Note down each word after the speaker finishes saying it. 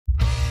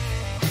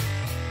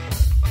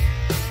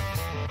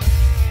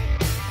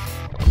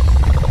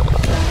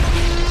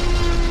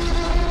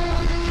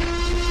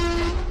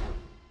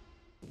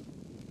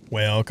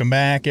Welcome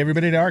back,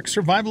 everybody, to Ark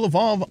Survival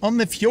Evolved on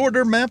the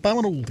Fjordur map. I'm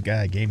an old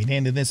guy gaming,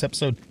 and in this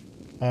episode,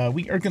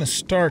 we are going to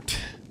start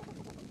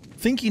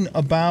thinking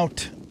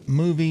about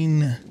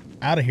moving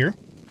out of here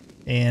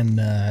and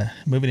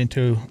moving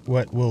into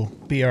what will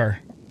be our,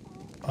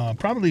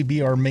 probably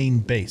be our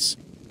main base.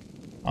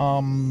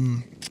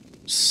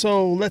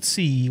 So let's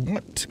see,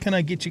 what can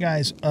I get you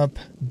guys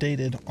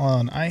updated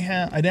on?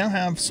 I now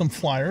have some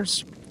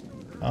flyers.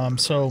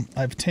 So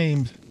I've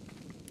tamed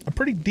a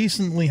pretty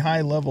decently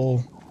high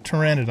level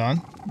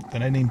Pteranodon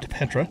that I named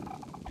Petra,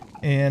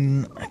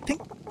 and I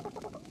think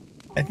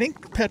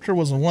Petra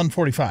was a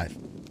 145,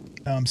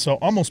 so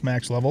almost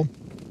max level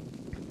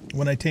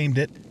when I tamed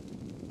it.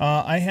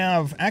 I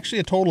have actually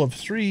a total of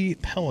 3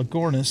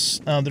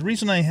 Pelagornis. The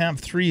reason I have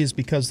 3 is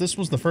because this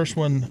was the first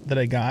one that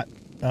I got.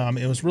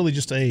 It was really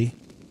just a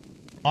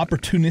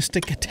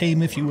opportunistic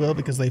tame, if you will,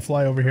 because they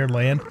fly over here to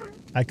land.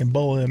 I can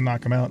bowl in,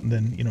 knock them out, and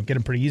then, you know, get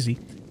them pretty easy.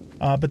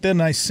 But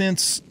then I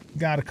since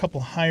got a couple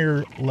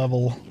higher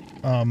level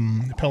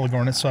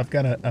Pelagornis, so I've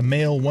got a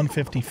male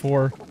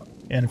 154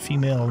 and a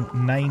female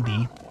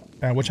 90,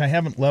 which I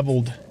haven't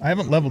leveled. I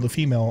haven't leveled a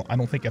female, I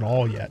don't think, at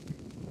all yet.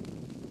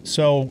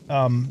 So,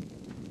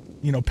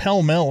 you know,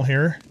 pell-mell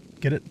here,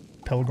 get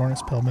it?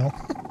 Pelagornis, pell-mell,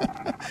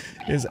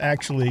 is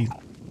actually,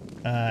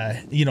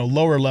 you know,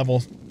 lower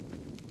level.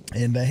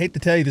 And I hate to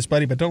tell you this,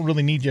 buddy, but don't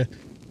really need you.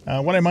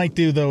 What I might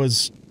do, though,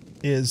 is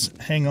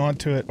hang on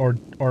to it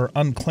or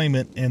unclaim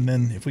it, and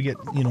then if we get,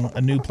 you know,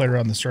 a new player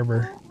on the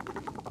server,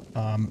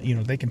 you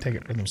know, they can take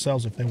it for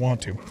themselves if they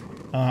want to.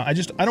 I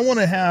don't want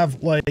to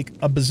have like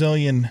a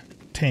bazillion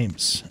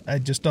tames. I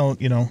just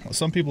don't, you know,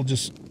 some people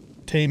just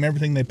tame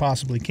everything they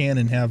possibly can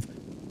and have,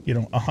 you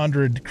know,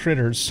 100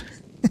 critters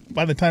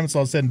by the time it's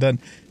all said and done.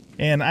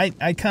 And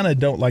I kind of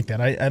don't like that.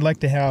 I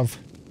like to have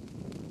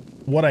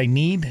what I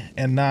need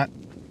and not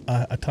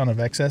a ton of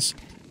excess.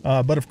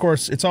 But of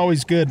course, it's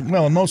always good,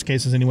 well, in most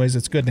cases anyways,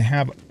 it's good to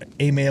have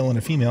a male and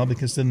a female,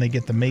 because then they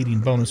get the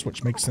mating bonus,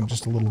 which makes them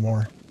just a little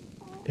more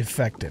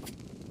effective.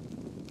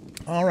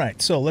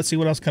 Alright, so let's see,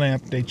 what else can I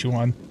update you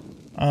on?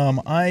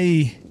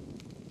 I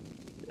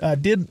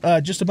did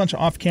just a bunch of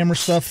off-camera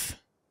stuff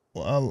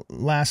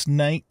last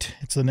night.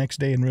 It's the next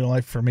day in real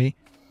life for me.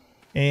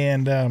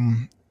 And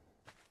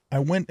I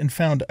went and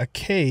found a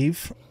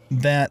cave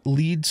that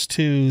leads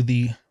to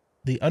the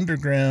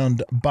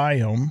underground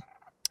biome,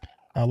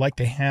 like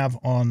they have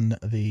on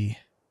the,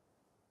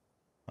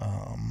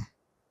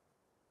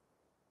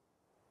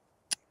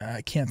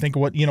 I can't think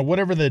of what, you know,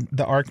 whatever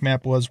the Ark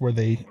map was where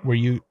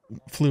you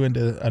flew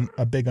into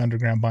a big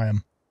underground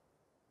biome.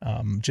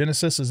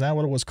 Genesis, is that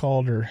what it was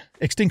called? Or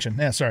Extinction?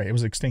 Yeah, sorry, it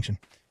was Extinction.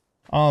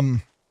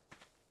 And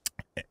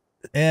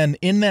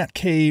in that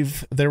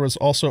cave, there was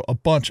also a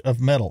bunch of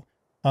metal.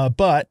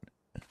 But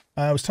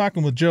I was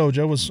talking with Joe.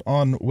 Joe was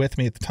on with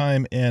me at the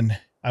time, and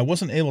I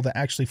wasn't able to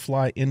actually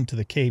fly into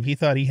the cave. He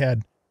thought he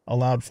had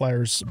allowed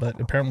flyers,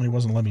 but apparently he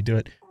wasn't letting me do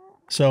it.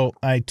 So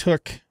I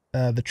took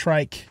the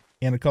trike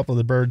and a couple of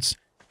the birds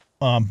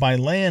by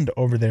land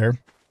over there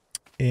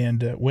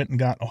and went and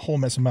got a whole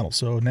mess of metal.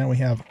 So now we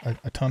have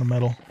a ton of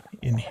metal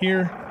in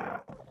here.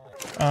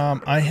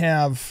 I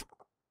have,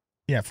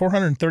 yeah,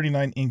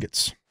 439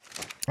 ingots.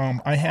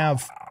 I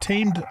have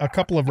tamed a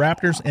couple of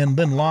raptors and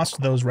then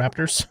lost those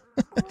raptors.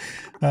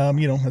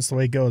 You know, that's the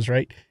way it goes,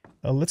 right?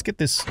 Let's get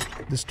this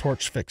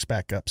torch fixed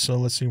back up. So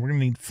let's see, we're going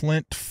to need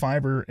flint,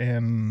 fiber,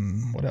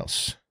 and what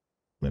else?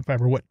 Flint,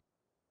 fiber, wood.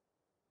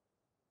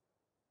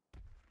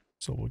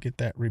 So we'll get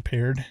that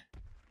repaired.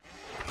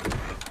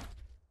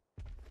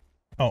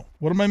 Oh,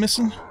 what am I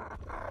missing?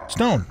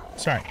 Stone.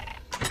 Sorry.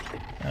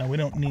 We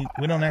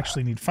don't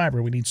actually need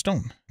fiber. We need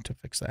stone to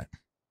fix that.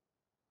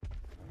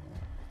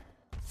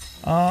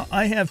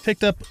 I have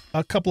picked up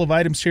a couple of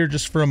items here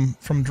just from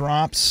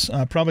drops.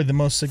 Probably the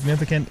most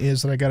significant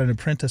is that I got an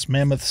Apprentice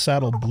Mammoth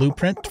Saddle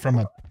Blueprint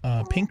from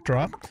a pink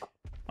drop.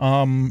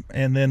 And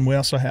then I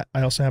also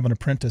have an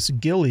Apprentice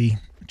Ghillie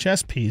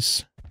chest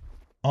piece,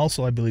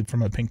 also I believe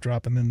from a pink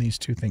drop, and then these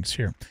two things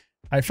here.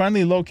 I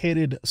finally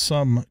located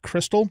some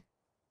crystal,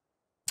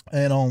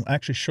 and I'll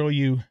actually show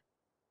you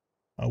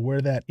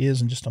where that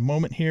is in just a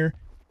moment here.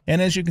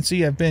 And as you can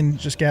see, I've been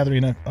just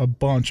gathering a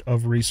bunch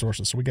of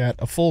resources. So we got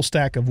a full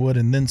stack of wood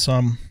and then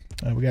some.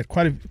 We got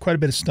quite a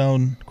bit of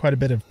stone, quite a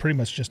bit of pretty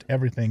much just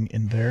everything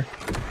in there.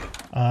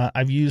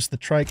 I've used the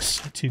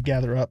trikes to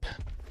gather up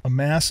a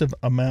massive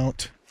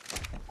amount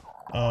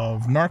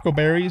of narco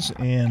berries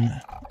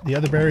and the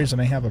other berries,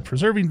 and I have a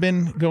preserving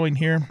bin going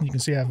here. You can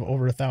see I have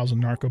over 1,000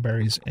 narco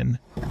berries in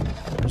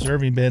the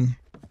preserving bin.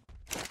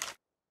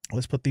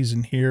 Let's put these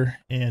in here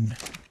and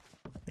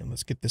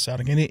let's get this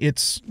out again.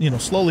 It's, you know,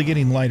 slowly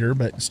getting lighter,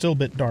 but still a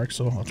bit dark,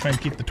 so I'll try and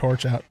keep the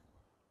torch out.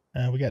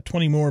 We got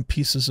 20 more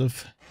pieces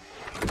of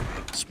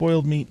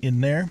spoiled meat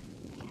in there.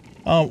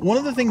 One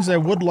of the things I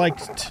would like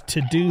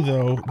to do,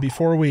 though,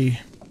 before we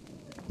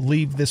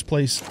leave this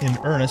place in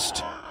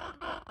earnest,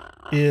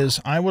 is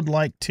I would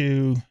like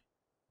to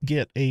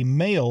get a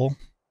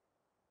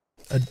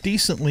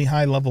decently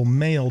high-level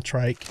male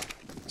trike,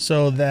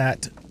 so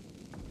that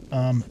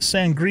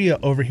Sangria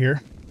over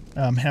here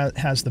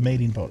has the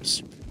mating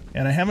bonus.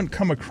 And I haven't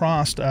come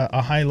across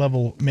a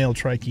high-level male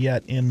trike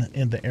yet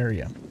in the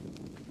area.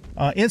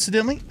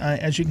 Incidentally,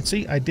 as you can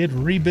see, I did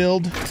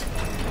rebuild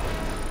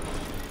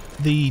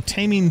the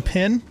taming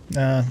pin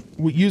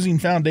using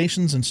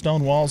foundations and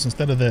stone walls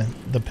instead of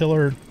the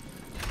pillar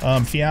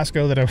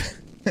fiasco that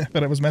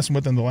I was messing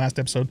with in the last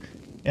episode.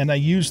 And I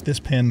used this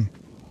pin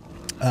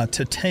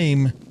to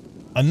tame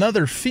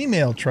another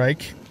female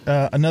trike,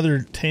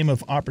 another tame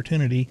of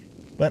opportunity.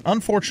 But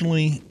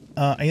unfortunately,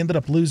 I ended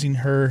up losing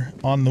her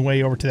on the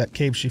way over to that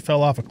cave. She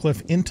fell off a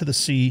cliff into the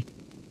sea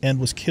and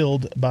was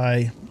killed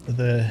by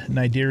the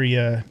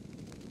Nidaria,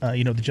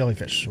 the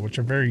jellyfish, which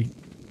are very,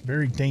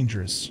 very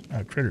dangerous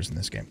critters in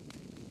this game.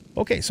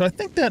 Okay, so I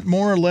think that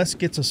more or less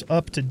gets us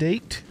up to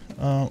date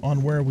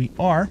on where we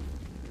are.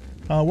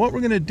 What we're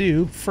going to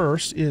do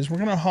first is we're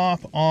going to hop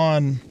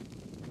on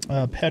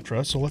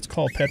Petra. So let's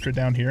call Petra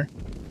down here.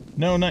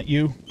 No, not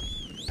you.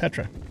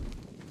 Petra.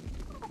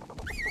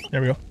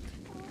 There we go.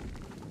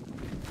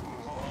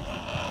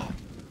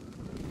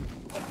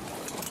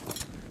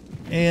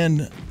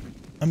 And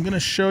I'm going to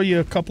show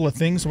you a couple of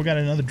things. We got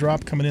another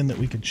drop coming in that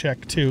we could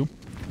check too.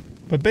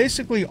 But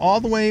basically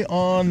all the way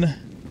on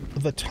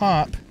the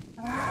top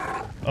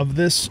of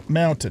this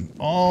mountain,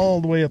 all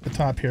the way up the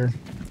top here,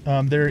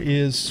 there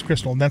is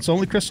crystal. And that's the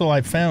only crystal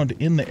I've found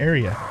in the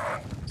area.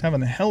 I was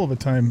having a hell of a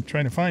time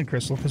trying to find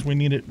crystal because we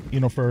need it,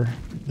 for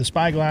the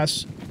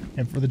spyglass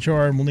and for the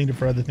jar, and we'll need it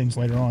for other things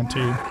later on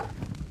too.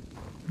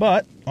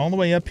 But all the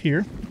way up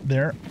here,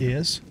 there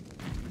is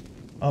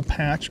a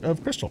patch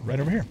of crystal right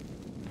over here.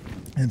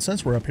 And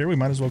since we're up here, we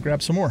might as well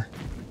grab some more.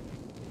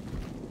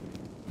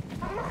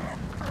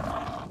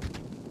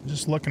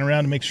 Just looking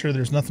around to make sure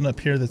there's nothing up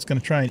here that's going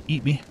to try and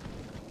eat me.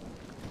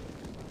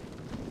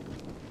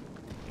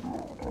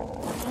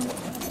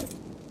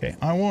 Okay,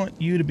 I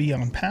want you to be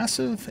on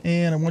passive,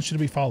 and I want you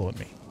to be following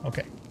me.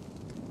 Okay.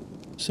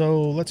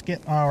 So let's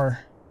get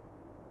our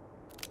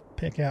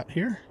pick out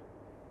here.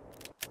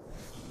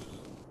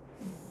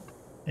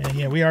 And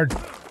yeah, we are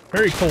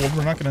very cold.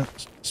 We're not going to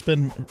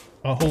spend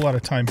a whole lot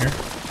of time here.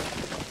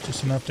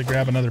 Just enough to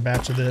grab another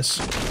batch of this.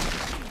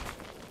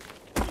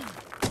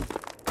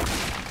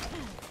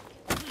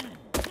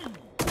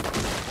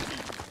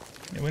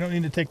 Yeah, we don't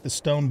need to take the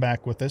stone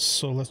back with us,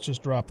 so let's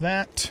just drop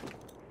that.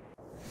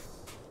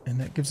 And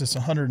that gives us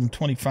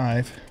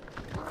 125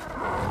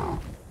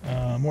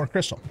 more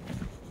crystal.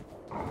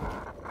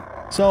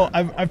 So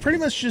I've pretty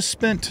much just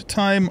spent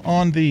time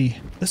on the...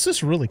 This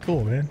is really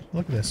cool, man.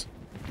 Look at this.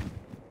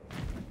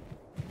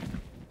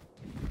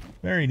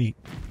 Very neat.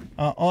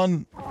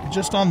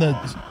 Just on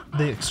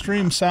the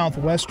extreme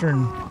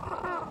southwestern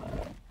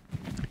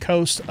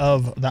coast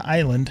of the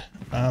island,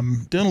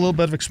 doing a little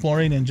bit of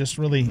exploring and just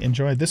really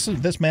enjoyed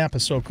this map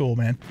is so cool,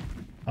 man.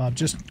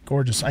 Just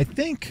gorgeous. I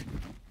think,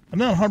 I'm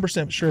not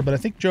 100% sure, but I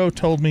think Joe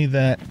told me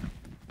that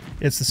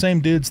it's the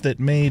same dudes that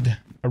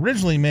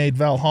originally made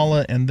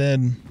Valhalla and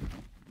then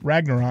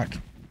Ragnarok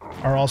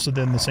are also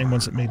then the same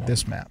ones that made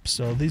this map.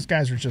 So these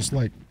guys are just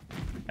like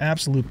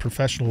absolute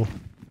professionals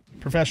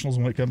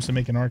when it comes to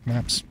making Ark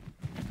maps.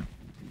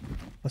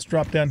 Let's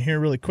drop down here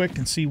really quick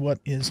and see what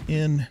is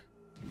in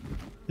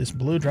this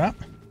blue drop.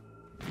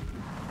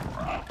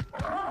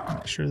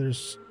 Make sure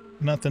there's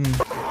nothing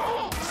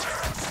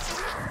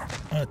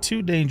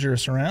too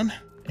dangerous around.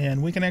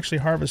 And we can actually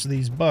harvest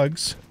these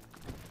bugs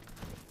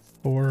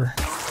for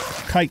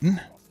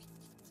chitin.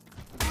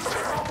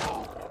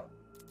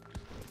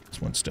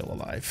 This one's still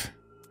alive.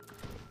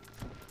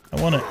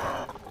 I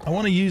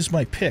want to use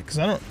my pick because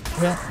I don't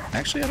know.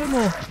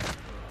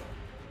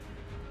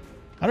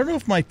 I don't know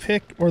if my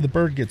pick or the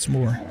bird gets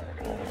more.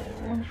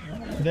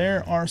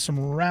 There are some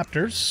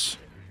raptors.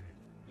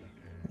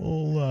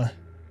 We'll,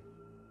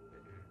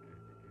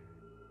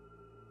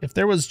 if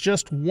there was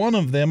just one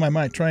of them, I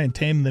might try and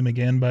tame them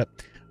again, but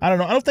I don't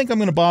know. I don't think I'm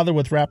going to bother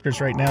with raptors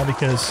right now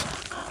because...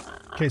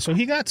 Okay, so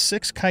he got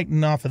 6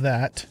 chitin off of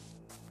that.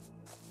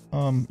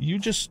 You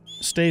just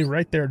stay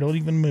right there. Don't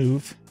even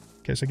move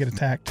in case I get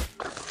attacked.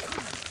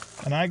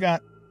 And I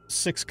got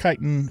 6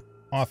 chitin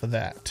off of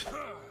that.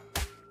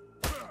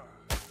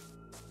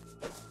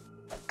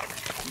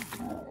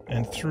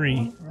 And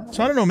 3.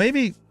 So I don't know,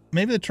 maybe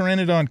the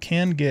Pteranodon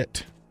can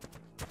get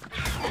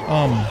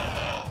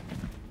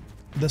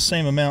the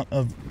same amount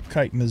of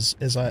chitin as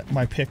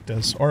my pick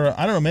does. Or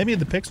I don't know, maybe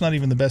the pick's not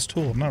even the best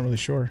tool. I'm not really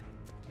sure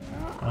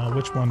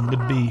which one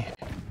would be.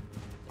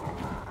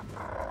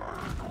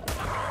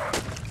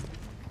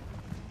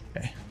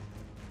 Okay.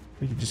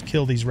 We can just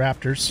kill these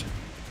raptors.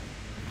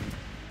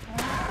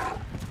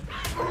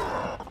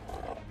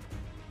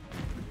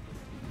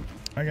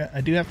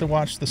 I do have to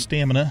watch the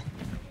stamina.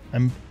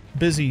 I'm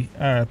busy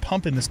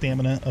pumping the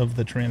stamina of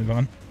the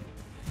Pteranodon.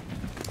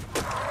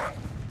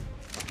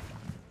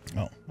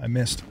 Oh, I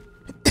missed.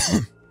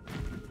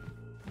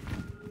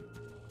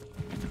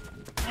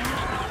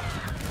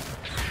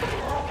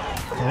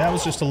 Yeah, that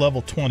was just a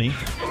level 20.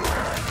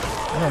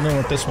 I don't know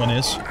what this one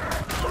is.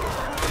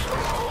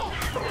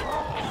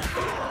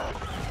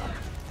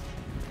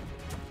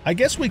 I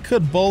guess we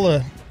could bowl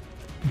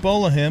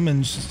bola him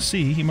and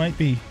see. He might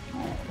be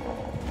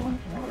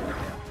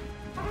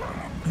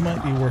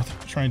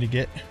worth trying to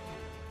get.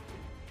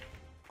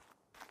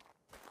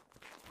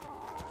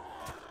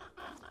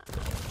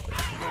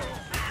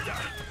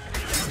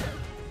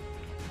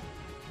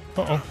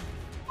 Uh-oh.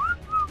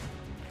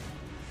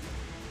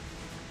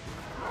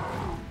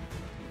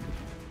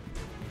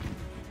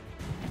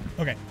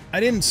 Okay, I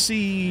didn't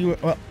see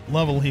what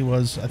level he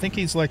was. I think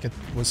he's like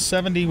was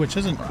 70, which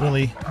isn't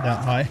really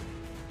that high.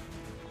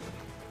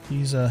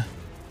 He's oh,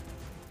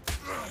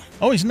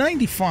 he's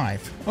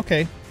 95.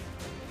 Okay.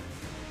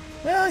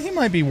 Well, he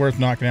might be worth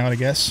knocking out, I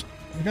guess.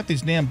 We got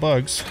these damn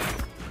bugs.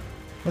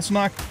 Let's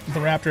knock the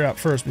raptor out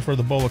first before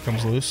the bola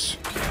comes loose.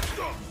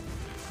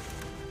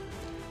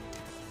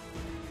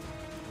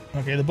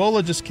 Okay, the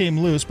bola just came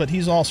loose, but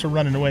he's also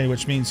running away,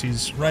 which means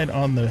he's right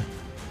on the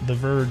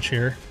verge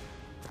here.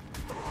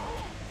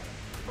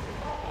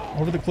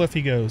 Over the cliff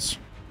he goes.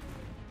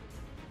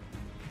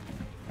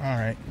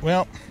 Alright,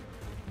 well,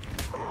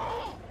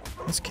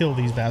 let's kill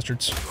these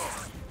bastards.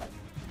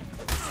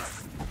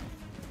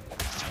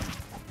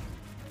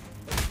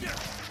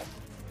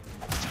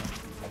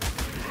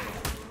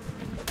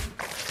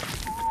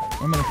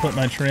 I'm going to put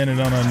my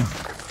Pteranodon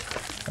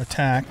on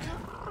attack,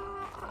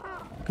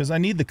 because I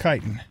need the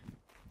chitin.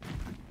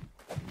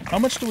 How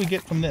much do we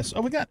get from this?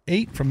 Oh, we got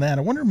 8 from that.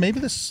 I wonder, maybe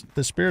the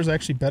spear is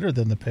actually better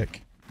than the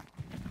pick.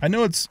 I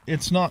know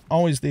it's not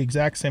always the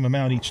exact same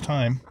amount each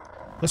time.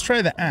 Let's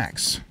try the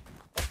axe.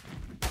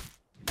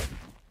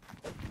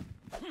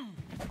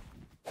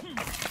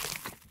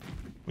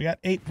 We got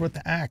 8 with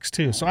the axe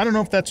too. So I don't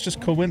know if that's just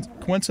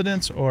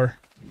coincidence or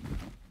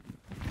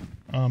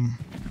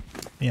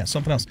yeah,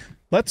 something else.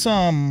 Let's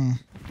I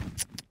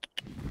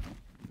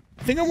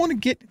think I want to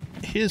get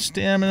his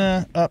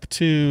stamina up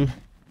to,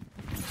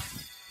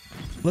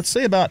 let's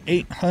say, about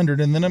 800,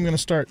 and then I'm going to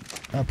start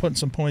putting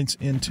some points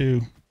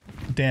into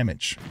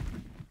damage.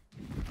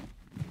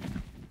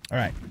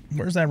 Alright,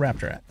 where's that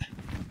raptor at?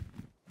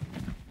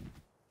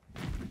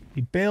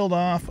 He bailed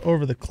off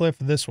over the cliff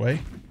this way.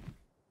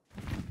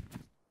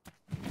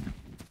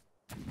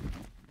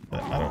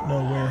 But I don't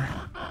know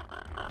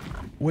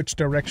which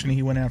direction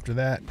he went after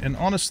that. And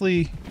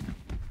honestly,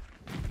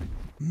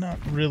 not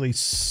really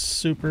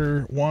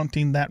super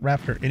wanting that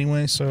raptor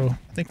anyway, so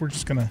I think we're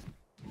just gonna...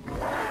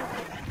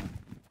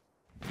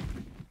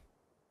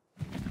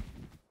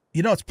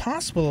 You know, it's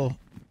possible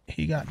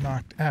he got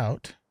knocked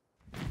out.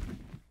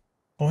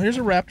 Oh, here's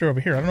a raptor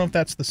over here. I don't know if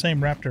that's the same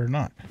raptor or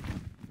not.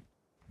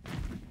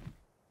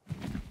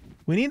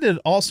 We need to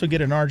also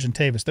get an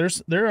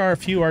Argentavis. There are a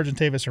few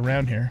Argentavis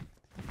around here.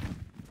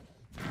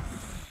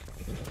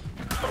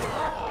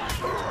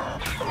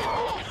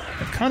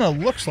 It kind of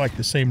looks like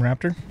the same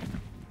raptor.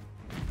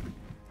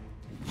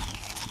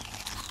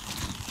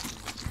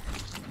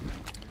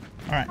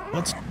 Alright,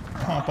 let's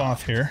hop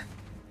off here.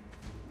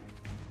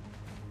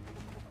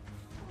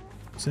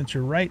 Since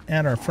you're right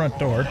at our front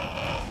door.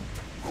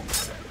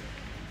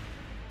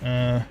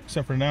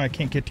 Except for now I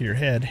can't get to your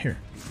head. Here.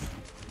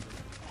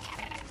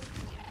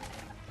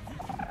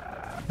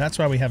 That's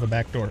why we have a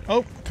back door.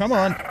 Oh, come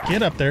on.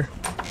 Get up there.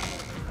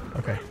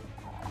 Okay.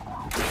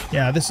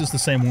 Yeah, this is the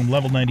same one.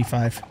 Level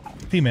 95.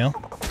 Female.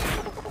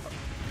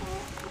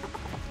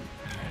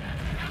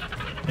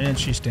 And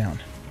she's down.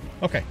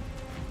 Okay.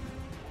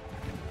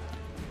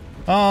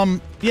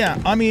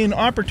 Yeah, I mean,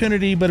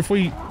 opportunity, but if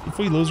we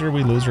lose her,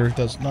 we lose her.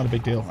 That's not a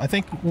big deal. I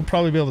think we'll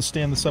probably be able to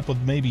stand this up with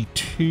maybe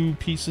 2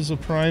 pieces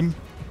of prime.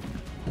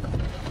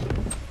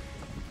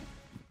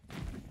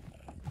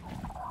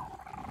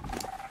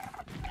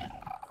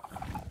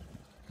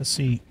 Let's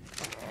see.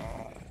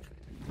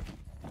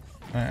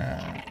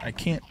 I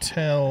can't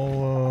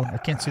tell. I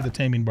can't see the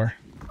taming bar.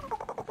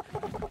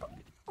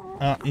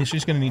 Yeah,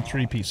 she's going to need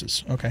 3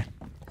 pieces. Okay.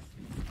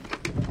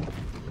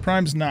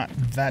 Prime's not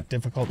that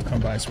difficult to come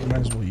by, so we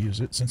might as well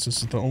use it, since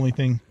this is the only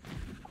thing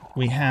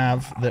we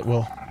have that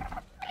will...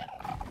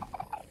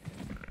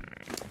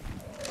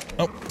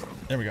 Oh,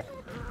 there we go.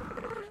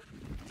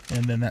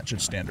 And then that should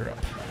stand her up.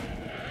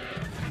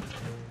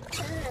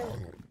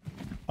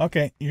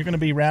 Okay, you're going to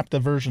be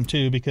Raptor version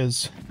 2,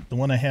 because the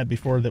one I had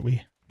before that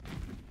we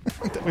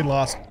that we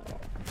lost.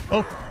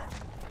 Oh,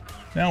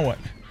 now what?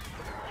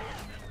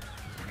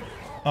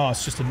 Oh,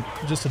 it's just a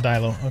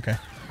Dilo. Okay.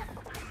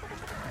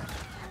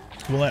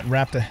 We'll let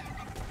Raptor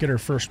get her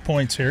first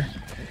points here.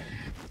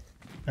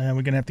 And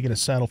we're going to have to get a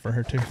saddle for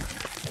her, too.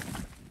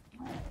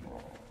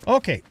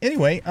 Okay,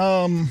 anyway,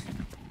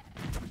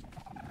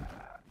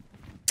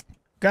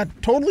 got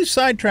totally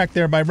sidetracked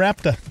there by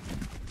Raptor.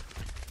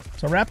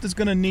 So Raptor's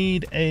going to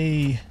need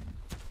a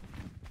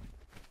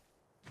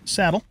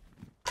saddle.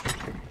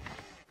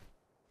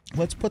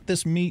 Let's put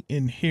this meat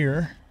in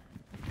here.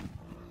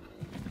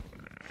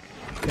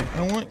 Okay,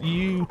 I want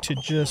you to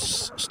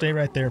just stay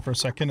right there for a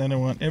second, and I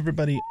want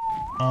everybody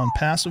on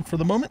passive for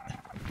the moment.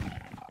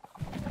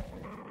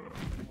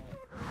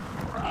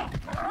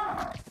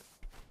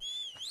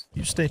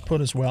 You stay put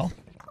as well.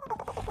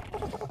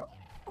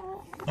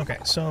 Okay,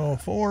 so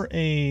for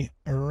a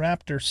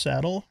raptor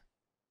saddle,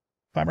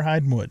 fiber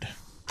hide and wood.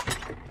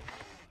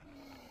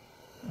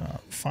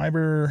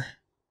 fiber.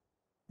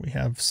 We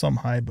have some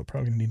hide, but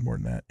probably need more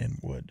than that, and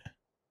wood.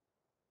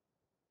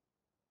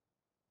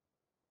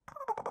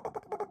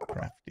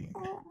 Crafting.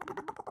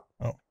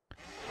 Oh,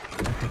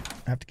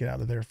 I have to get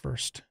out of there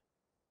first.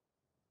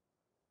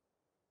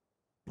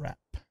 Wrap.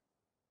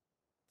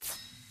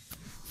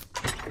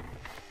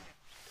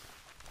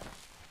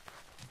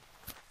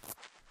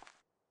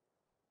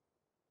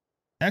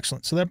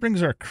 Excellent. So that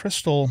brings our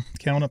crystal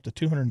count up to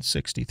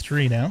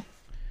 263 now.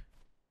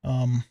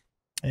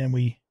 And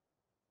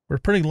we're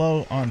pretty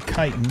low on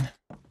chitin.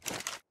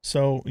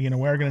 So, you know,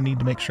 we're going to need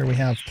to make sure we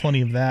have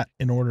plenty of that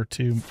in order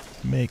to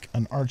make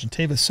an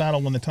Argentavis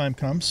saddle when the time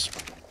comes.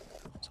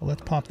 So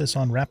let's pop this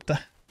on Rapta.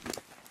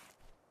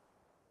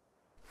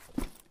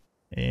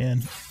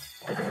 And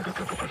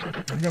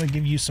we're going to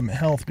give you some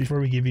health before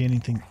we give you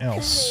anything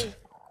else.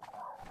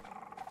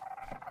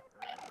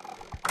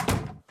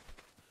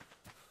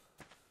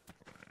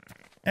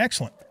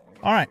 Excellent.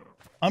 All right.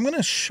 I'm going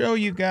to show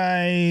you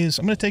guys,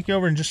 I'm going to take you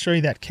over and just show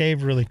you that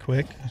cave really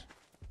quick.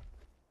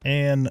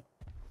 And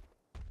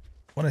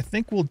what I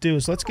think we'll do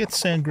is let's get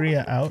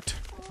Sangria out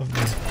of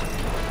the...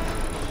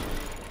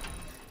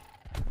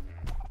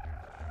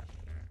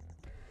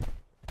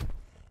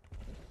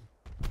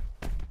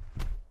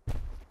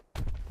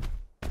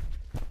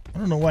 I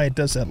don't know why it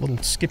does that little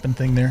skipping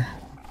thing there.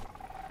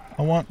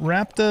 I want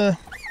Rapta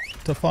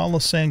to follow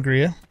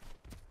Sangria.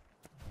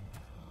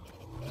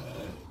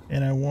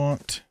 And I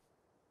want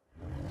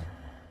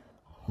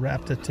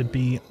Rapta to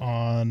be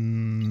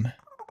on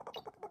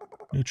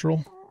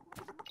neutral.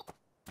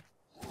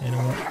 And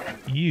I want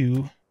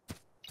you...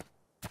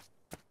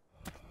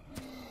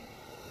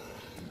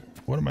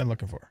 What am I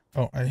looking for?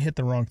 Oh, I hit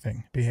the wrong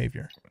thing.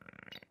 Behavior.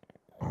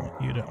 I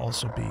want you to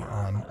also be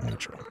on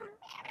neutral.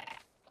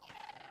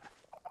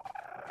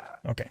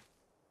 Okay.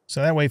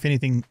 So that way, if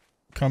anything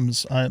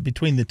comes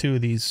between the two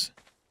of these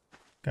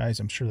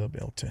guys, I'm sure they'll be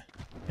able to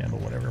handle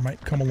whatever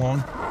might come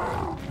along.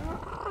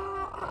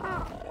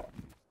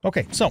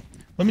 Okay, so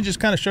let me just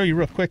kind of show you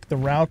real quick the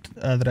route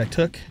that I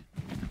took,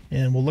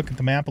 and we'll look at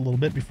the map a little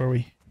bit before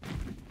we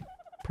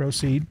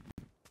proceed.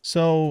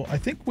 So I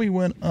think we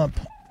went up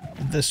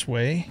this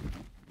way.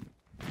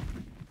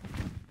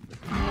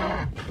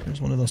 There's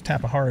one of those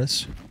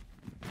Tapaharas.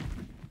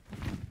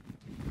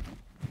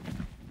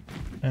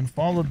 And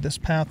followed this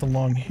path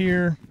along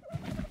here.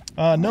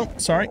 Nope,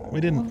 sorry,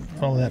 we didn't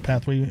follow that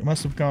path. We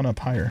must have gone up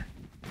higher,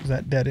 because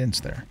that dead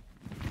ends there.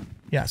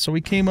 Yeah, so we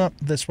came up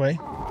this way.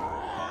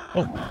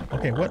 Oh,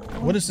 okay,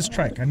 what is this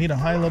trike? I need a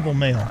high-level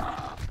mail.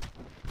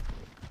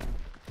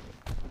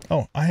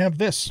 Oh, I have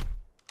this.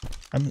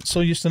 I'm so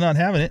used to not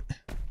having it.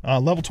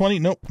 Level 20,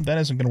 nope, that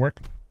isn't going to work.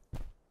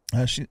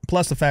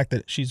 Plus the fact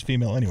that she's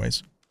female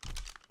anyways.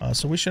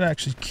 So we should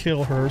actually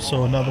kill her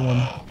so another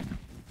one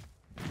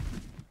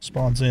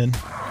spawns in.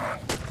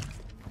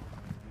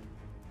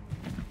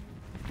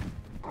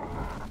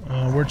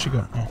 Where'd she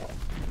go? Oh.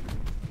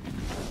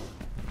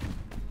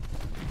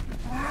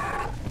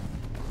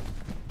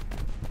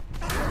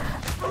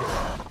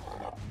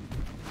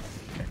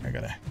 Okay, I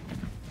gotta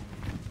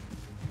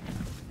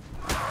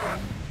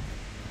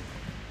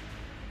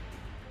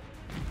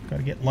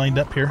get lined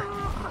up here.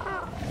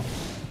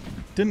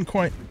 Didn't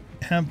quite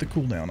have the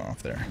cooldown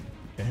off there.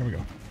 Okay, here we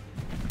go.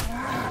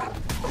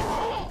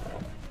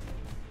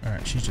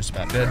 Alright, she's just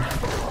about dead.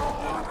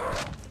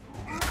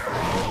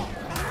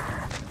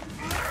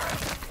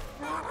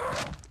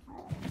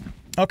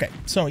 Okay,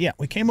 so yeah,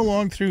 we came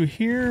along through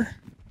here.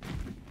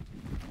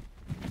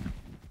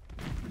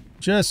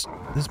 This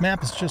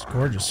map is just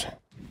gorgeous.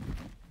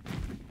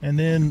 And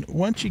then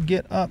once you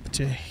get up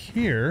to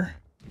here,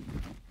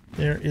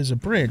 there is a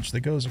bridge that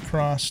goes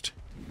across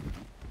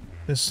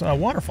this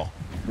waterfall.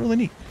 Really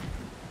neat.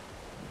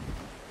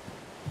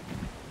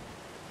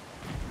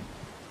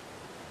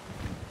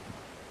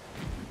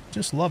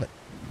 Just love it.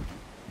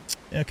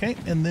 Okay,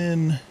 and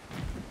then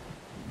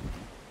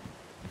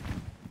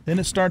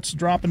it starts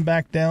dropping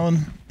back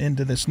down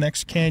into this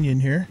next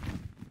canyon here.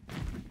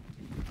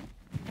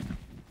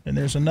 And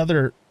there's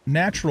another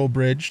natural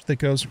bridge that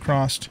goes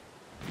across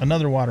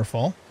another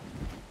waterfall.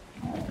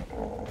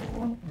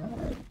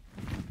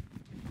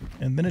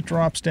 And then it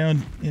drops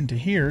down into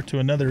here to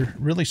another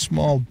really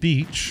small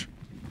beach.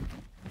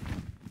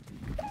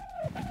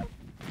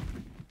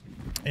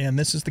 And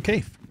this is the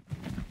cave.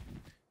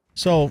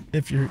 So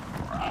if you're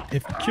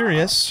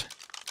curious,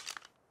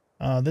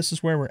 this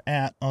is where we're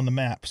at on the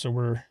map. So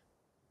we're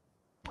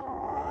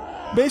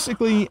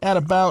basically at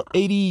about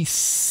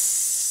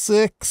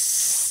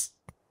 86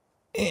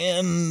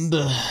 and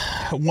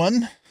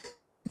 1,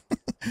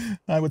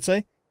 I would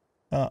say,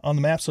 on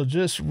the map. So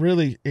just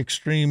really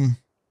extreme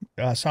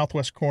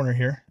southwest corner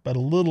here, but a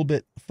little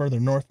bit further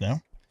north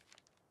now.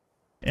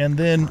 And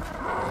then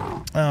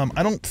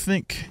I don't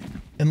think,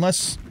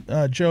 unless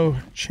Joe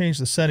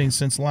changed the settings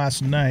since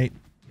last night,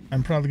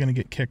 I'm probably going to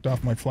get kicked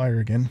off my flyer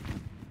again.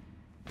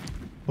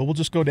 But we'll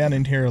just go down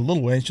in here a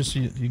little ways just so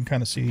you can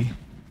kind of see.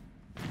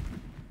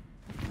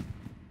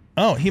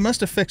 Oh, he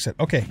must have fixed it.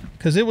 Okay,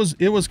 because it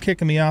was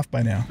kicking me off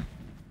by now.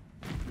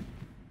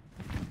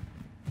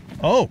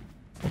 Oh,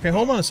 Okay,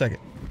 hold on a second.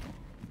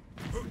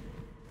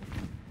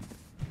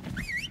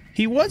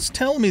 He was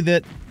telling me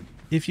that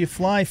if you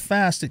fly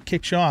fast, it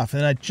kicks you off.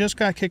 And I just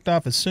got kicked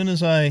off as soon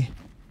as I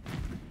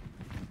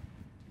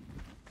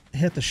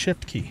hit the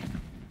shift key.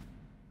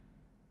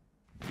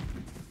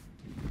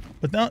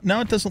 But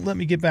now it doesn't let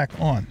me get back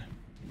on.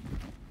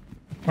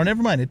 Or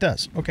never mind, it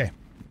does. Okay.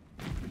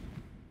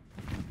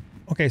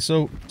 Okay,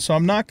 so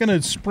I'm not going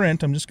to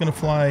sprint. I'm just going to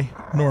fly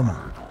normal.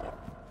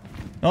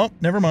 Oh,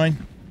 never mind.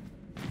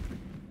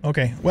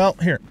 Okay, well,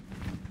 here.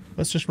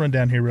 Let's just run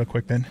down here real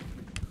quick then.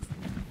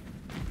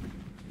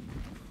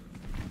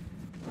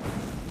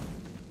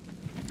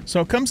 So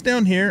it comes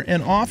down here,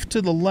 and off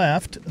to the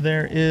left,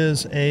 there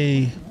is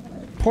a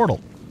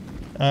portal.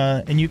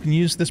 And you can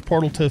use this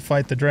portal to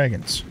fight the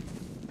dragons.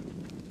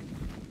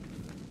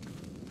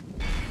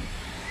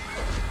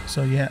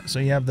 So you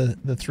have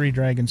the 3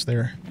 dragons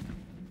there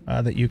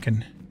that you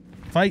can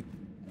fight.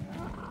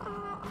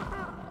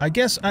 I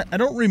guess I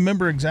don't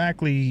remember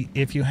exactly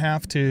if you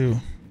have to...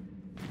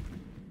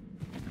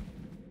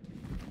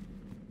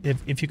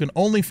 If you can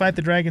only fight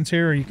the dragons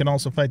here, or you can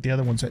also fight the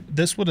other ones.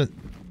 This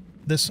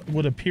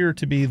would appear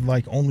to be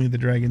like only the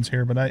dragons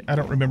here, but I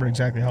don't remember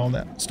exactly how all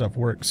that stuff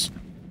works.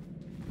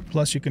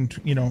 Plus, you can,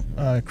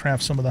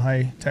 craft some of the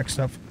high-tech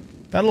stuff.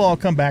 That'll all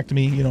come back to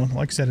me.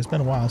 Like I said, it's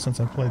been a while since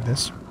I've played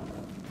this.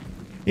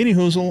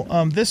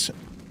 Anyhoozle, this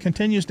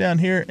continues down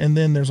here, and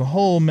then there's a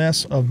whole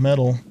mess of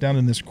metal down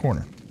in this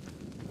corner,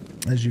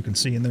 as you can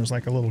see. And there's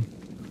like a little,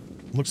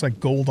 looks like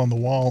gold on the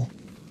wall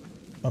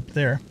up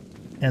there.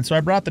 And so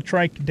I brought the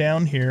trike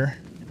down here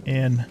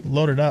and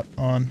loaded up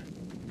on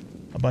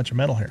a bunch of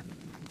metal here.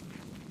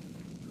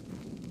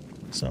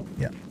 So,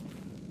 yeah.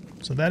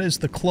 So that is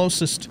the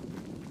closest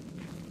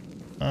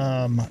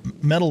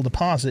metal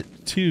deposit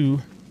to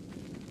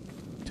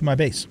my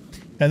base.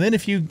 And then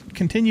if you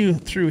continue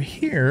through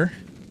here,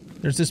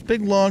 there's this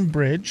big long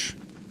bridge.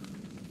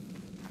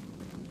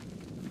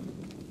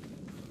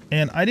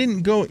 And I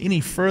didn't go any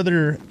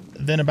further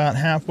than about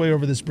halfway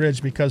over this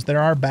bridge because there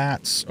are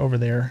bats over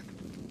there.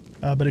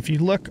 But if you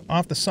look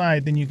off the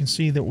side, then you can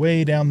see that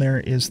way down there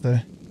is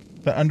the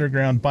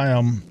underground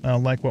biome,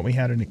 like what we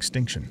had in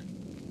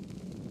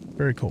Extinction.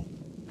 Very cool.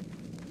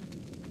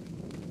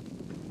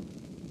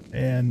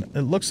 And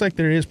it looks like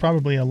there is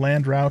probably a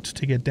land route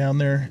to get down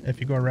there if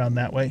you go around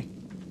that way.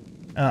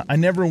 I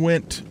never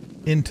went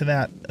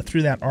into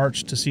through that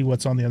arch to see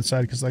what's on the other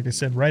side, because like I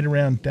said, right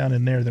around down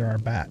in there are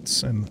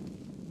bats, and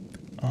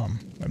I'm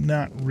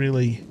not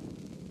really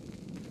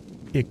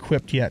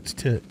equipped yet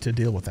to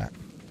deal with that.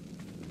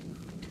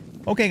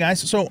 Okay, guys,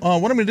 so what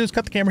I'm going to do is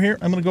cut the camera here.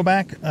 I'm going to go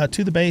back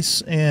to the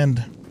base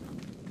and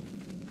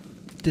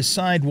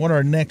decide what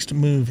our next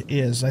move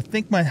is. I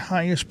think my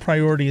highest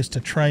priority is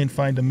to try and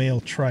find a male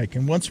trike.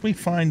 And once we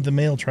find the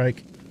male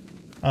trike,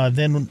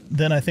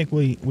 then I think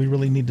we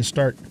really need to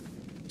start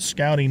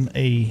scouting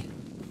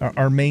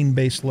our main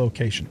base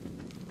location.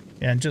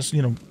 And just,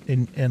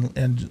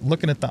 and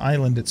looking at the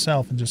island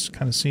itself and just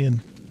kind of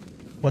seeing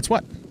what's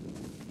what.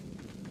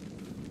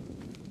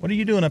 What are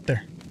you doing up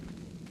there?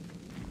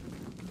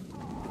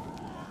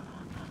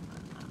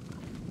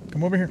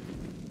 Come over here.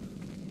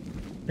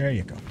 There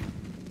you go.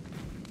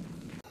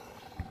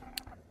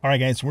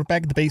 Alright guys, we're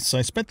back at the base. So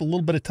I spent a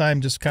little bit of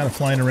time just kind of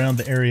flying around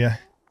the area,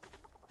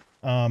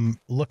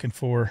 looking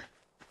for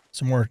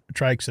some more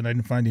trikes, and I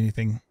didn't find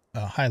anything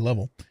high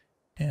level.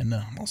 And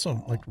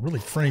also like really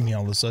framey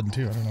all of a sudden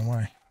too. I don't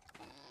know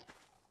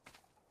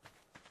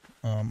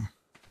why.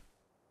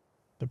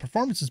 The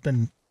performance has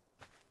been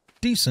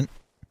decent.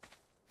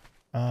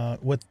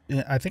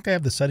 I think I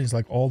have the settings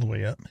like all the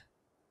way up.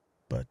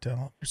 But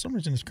for some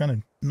reason, it's kind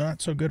of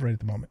not so good right at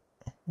the moment.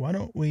 Why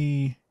don't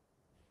we...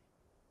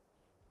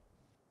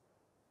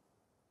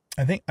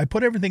 I think I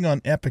put everything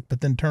on epic, but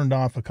then turned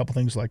off a couple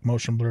things like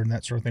motion blur and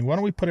that sort of thing. Why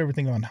don't we put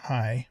everything on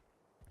high?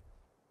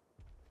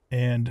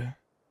 And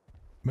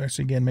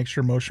actually, again, make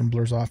sure motion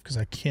blur's off, because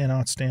I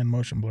cannot stand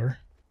motion blur.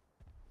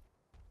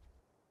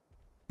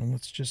 And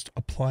let's just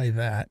apply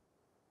that.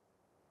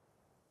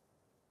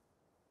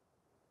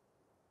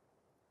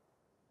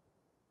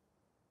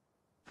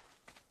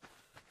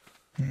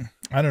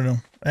 I don't know.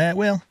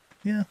 Well,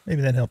 yeah,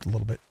 maybe that helped a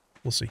little bit.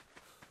 We'll see.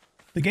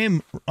 The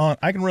game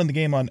I can run the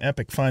game on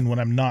epic fine when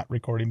I'm not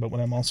recording, but when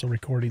I'm also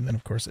recording, then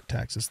of course it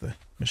taxes the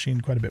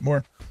machine quite a bit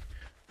more.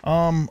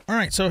 All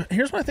right, so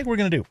here's what I think we're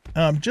gonna do.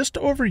 Just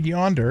over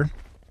yonder,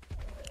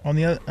 on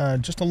the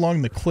just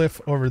along the cliff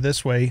over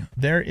this way,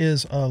 there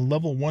is a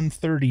level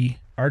 130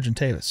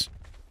 Argentavis,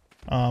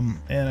 and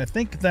I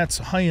think that's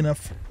high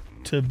enough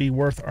to be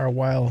worth our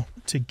while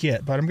to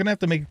get. But I'm gonna have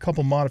to make a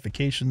couple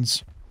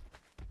modifications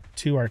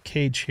to our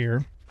cage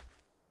here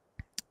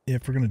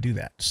if we're going to do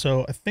that.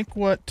 So I think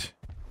what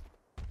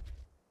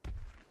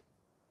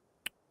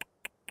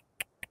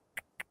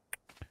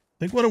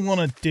I want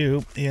to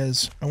do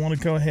is I want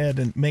to go ahead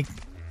and make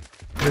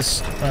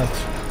this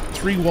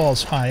 3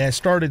 walls high. I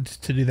started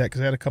to do that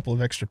because I had a couple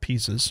of extra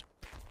pieces.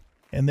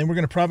 And then we're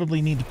going to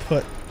probably need to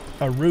put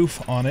a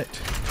roof on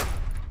it.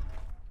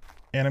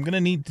 And I'm going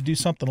to need to do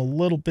something a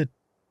little bit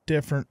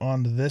different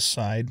on this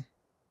side.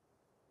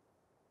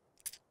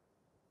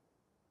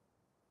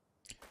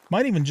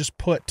 Might even just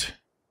put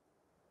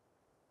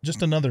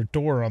just another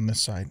door on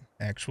this side,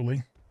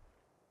 actually.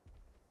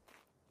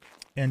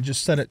 And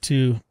just set it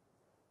to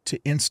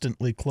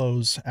instantly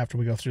close after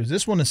we go through.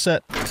 This one is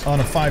set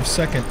on a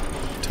 5-second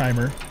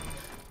timer.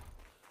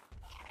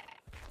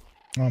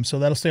 So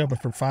that'll stay open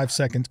for 5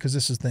 seconds because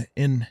this is the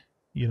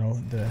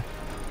the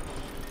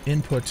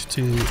input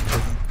to.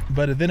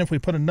 But then if we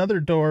put another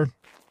door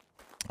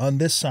on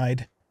this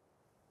side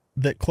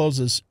that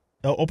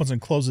opens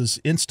and closes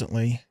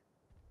instantly,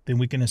 then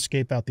we can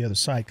escape out the other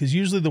side. Because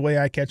usually the way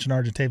I catch an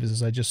Argentavis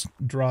is I just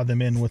draw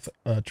them in with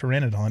a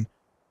Pteranodon,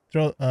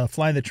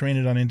 fly the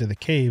Pteranodon into the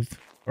cave,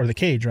 or the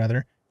cage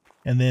rather,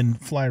 and then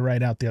fly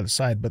right out the other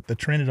side. But the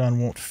Pteranodon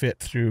won't fit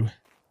through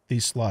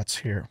these slots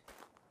here.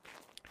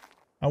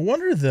 I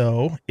wonder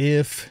though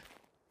if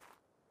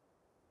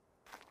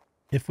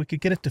we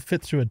could get it to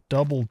fit through a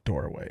double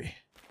doorway.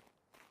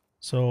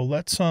 So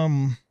let's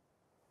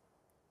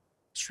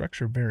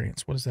structure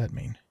variance. What does that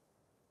mean?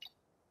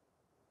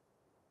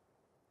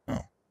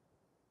 Oh.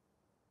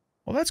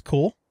 Well, that's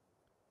cool.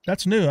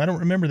 That's new. I don't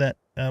remember that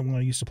when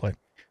I used to play.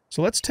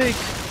 So let's take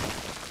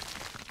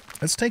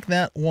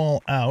that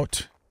wall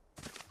out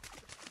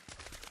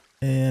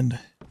and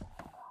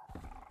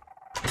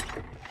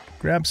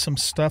grab some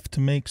stuff to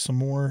make some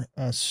more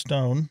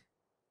stone.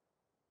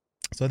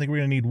 So I think we're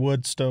going to need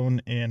wood,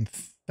 stone, and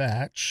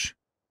thatch.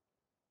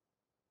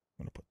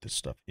 I'm going to put this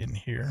stuff in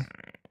here.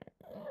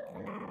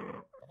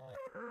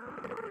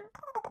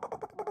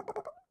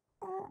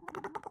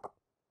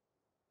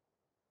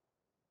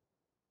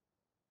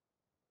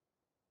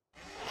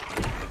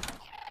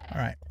 All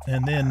right,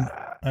 and then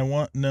I don't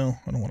want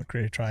to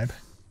create a tribe.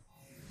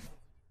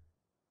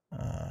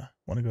 I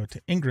want to go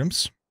to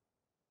Ingram's,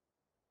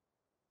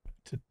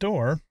 to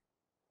door,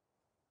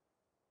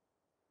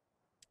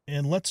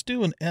 and let's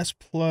do an S+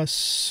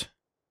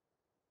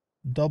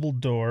 double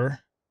door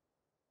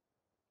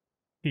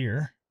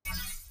here.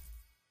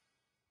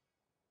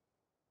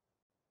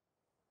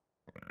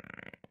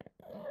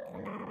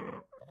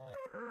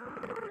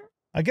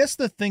 I guess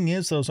the thing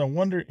is, though, is I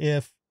wonder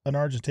if an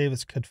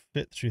Argentavis could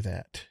fit through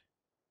that.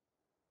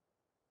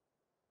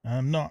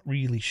 I'm not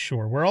really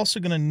sure. We're also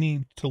going to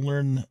need to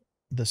learn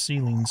the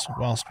ceilings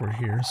whilst we're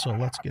here, so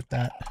let's get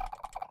that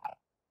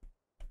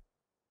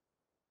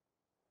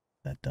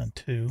done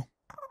too.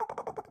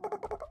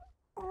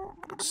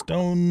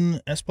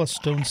 Stone, S+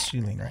 stone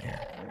ceiling right here.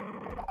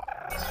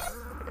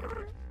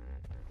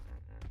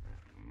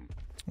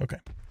 Okay.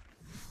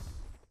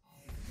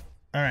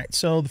 All right,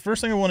 so the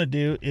first thing I want to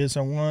do is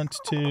I want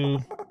to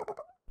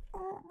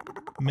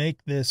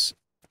make this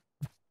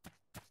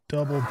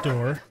double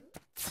door.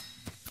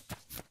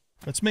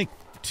 Let's make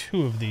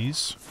 2 of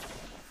these.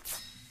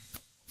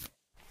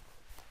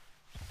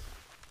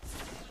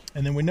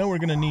 And then we know we're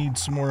going to need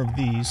some more of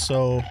these,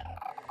 so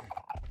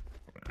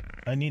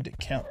I need to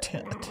count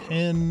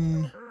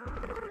 10.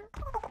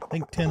 I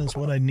think 10 is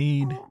what I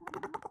need,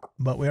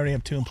 but we already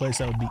have 2 in place.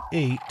 That would be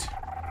 8.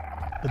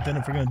 But then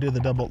if we're going to do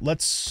the double,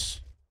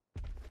 let's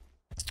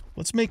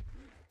make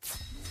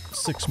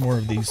 6 more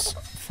of these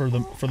for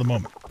the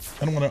moment.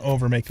 I don't want to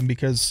overmake them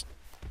because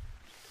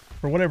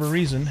for whatever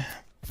reason,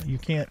 you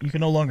can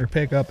no longer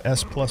pick up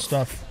S+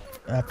 stuff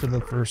after the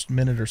first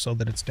minute or so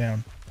that it's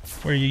down,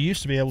 where you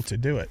used to be able to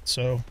do it.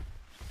 So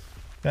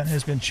that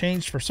has been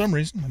changed for some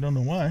reason. I don't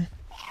know why.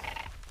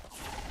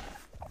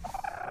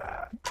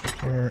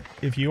 Or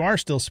if you are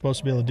still supposed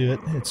to be able to do it,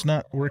 it's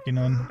not working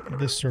on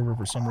this server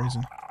for some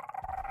reason.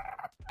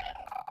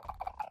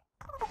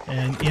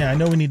 And yeah, I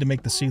know we need to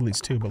make the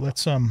ceilings too, but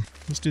let's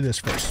do this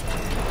first.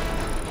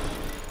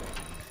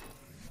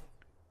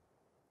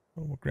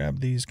 We'll grab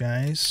these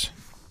guys.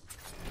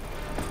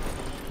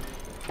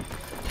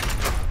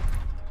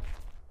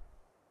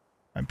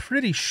 I'm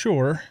pretty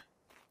sure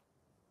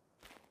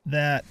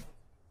that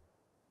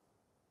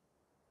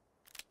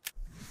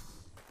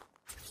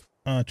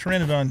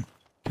Pteranodon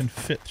can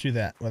fit through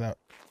that without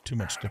too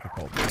much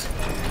difficulty.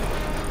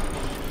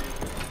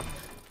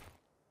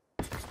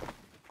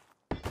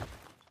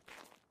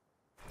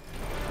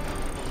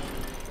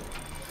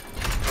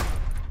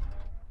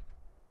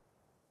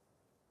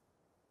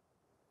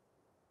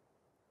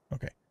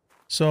 Okay,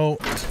 so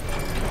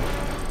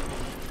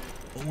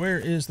where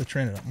is the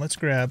Pteranodon? Let's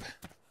grab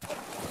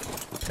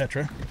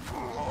Tetra.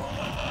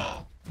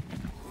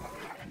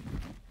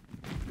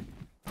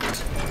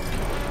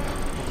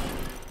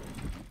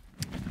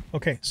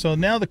 Okay, so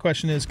now the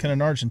question is, can an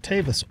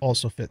Argentavis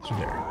also fit through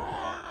there?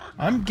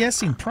 I'm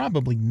guessing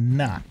probably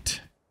not.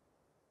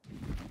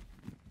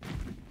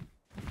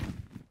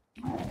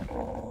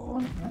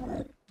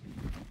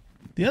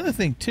 The other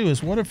thing, too,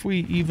 is what if we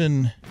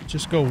even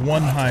just go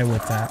 1 high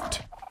with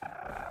that?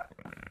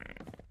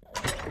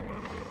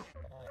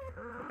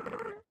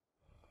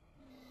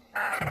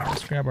 So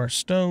let's grab our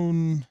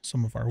stone,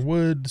 some of our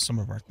wood, some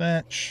of our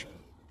thatch.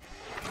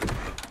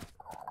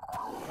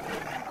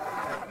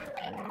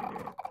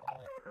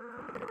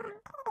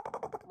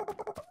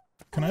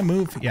 Can I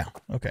move? Yeah,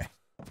 okay.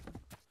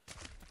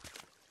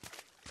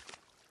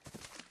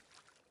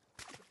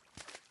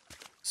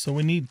 So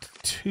we need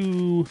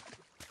two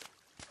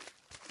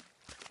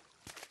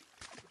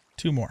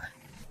more.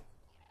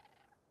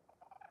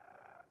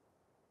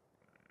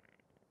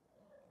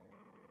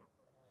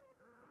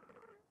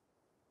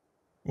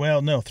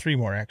 Well, no, 3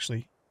 more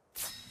actually.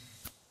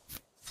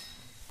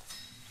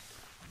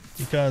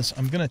 Because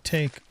I'm going to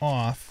take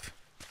off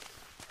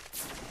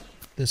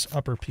this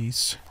upper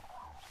piece.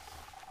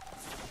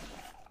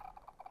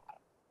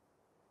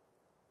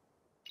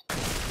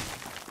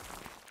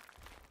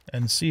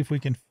 And see if we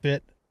can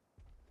fit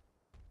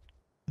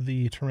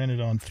the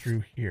Pteranodon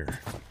through here.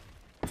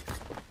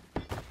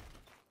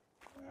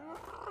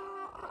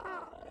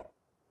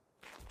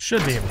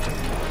 Should be able to.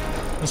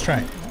 Let's try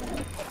it.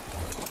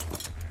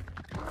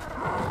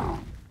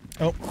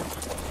 Oh,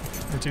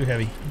 they're too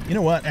heavy. You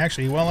know what?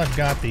 Actually, while I've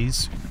got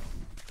these,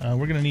 we're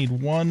going to need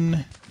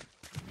 1,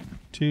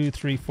 2,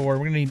 3, 4. We're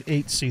going to need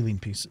 8 ceiling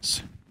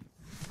pieces.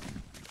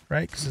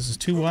 Right? Because this is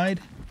too wide?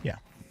 Yeah.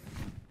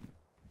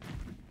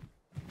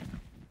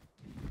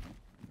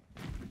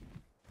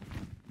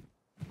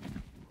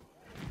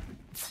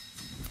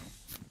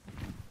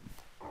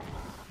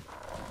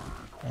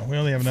 Oh, we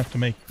only have enough to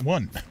make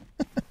 1.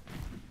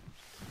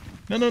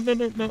 No.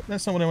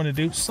 That's not what I want to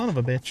do. Son of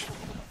a bitch.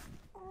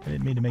 I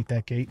didn't mean to make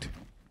that gate.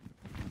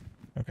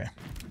 Okay.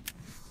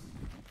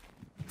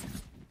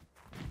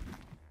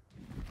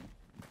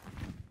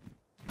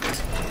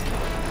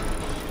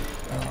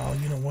 Oh,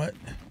 you know what?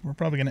 We're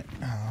probably gonna...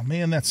 Oh,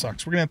 man, that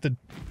sucks. We're gonna have to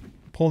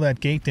pull that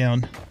gate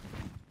down.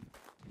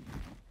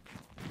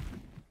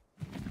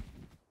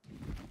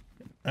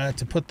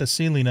 To put the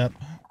ceiling up.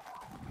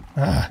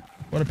 Ah,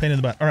 what a pain in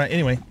the butt. Alright,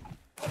 anyway.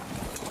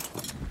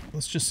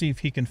 Let's just see if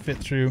he can fit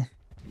through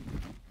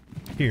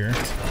here.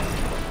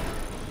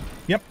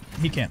 Yep,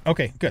 he can.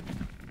 Okay, good.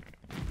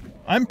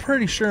 I'm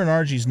pretty sure an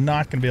RG's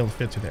not going to be able to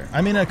fit through there.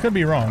 I mean, I could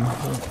be wrong.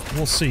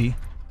 We'll see.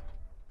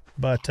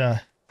 But,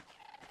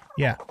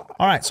 yeah.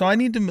 Alright, so I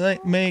need to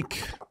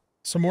make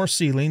some more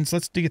ceilings.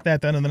 Let's get that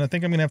done, and then I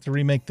think I'm going to have to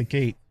remake the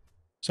gate.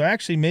 So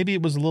actually, maybe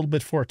it was a little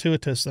bit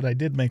fortuitous that I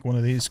did make one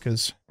of these,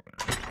 because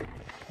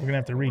we're going to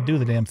have to redo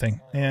the damn thing.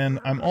 And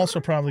I'm also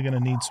probably going to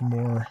need some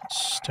more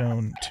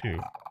stone, too.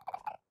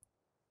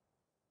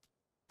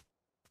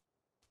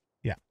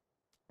 Yeah.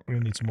 We're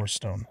going to need some more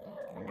stone.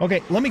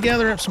 Okay, let me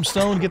gather up some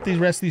stone, get the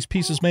rest of these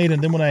pieces made,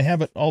 and then when I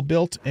have it all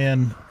built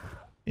and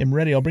am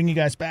ready, I'll bring you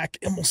guys back,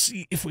 and we'll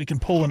see if we can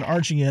pull an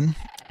RG in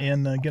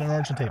and get an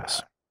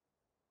Argentavis.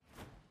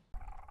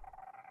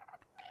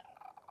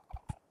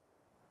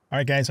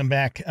 Alright guys, I'm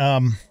back.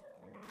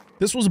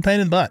 This was a pain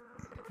in the butt.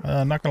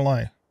 I'm not gonna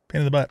lie.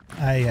 Pain in the butt.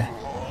 I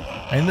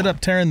ended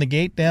up tearing the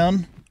gate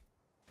down,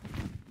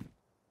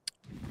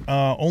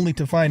 only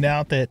to find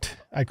out that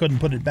I couldn't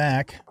put it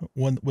back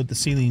with the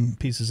ceiling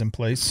pieces in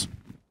place.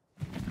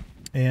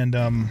 And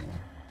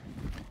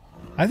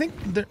I think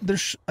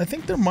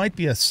there might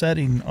be a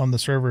setting on the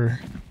server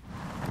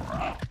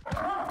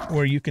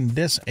where you can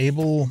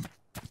disable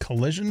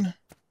collision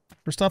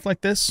for stuff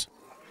like this,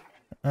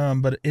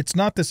 but it's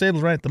not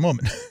disabled right at the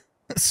moment.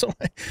 So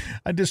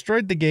I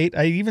destroyed the gate.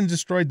 I even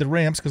destroyed the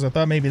ramps because I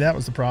thought maybe that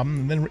was the problem,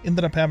 and then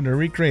ended up having to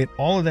recreate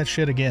all of that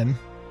shit again.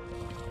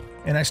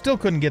 And I still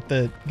couldn't get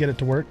it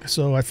to work.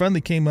 So I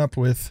finally came up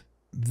with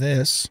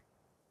this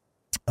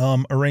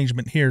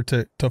arrangement here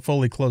to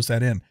fully close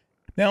that in.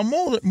 Now,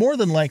 more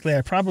than likely,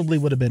 I probably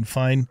would have been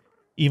fine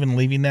even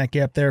leaving that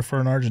gap there for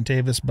an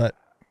Argentavis, but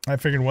I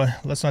figured, well,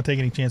 let's not take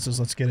any chances.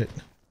 Let's get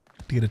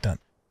it done.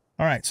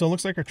 All right, so it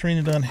looks like our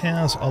Pteranodon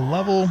has a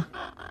level,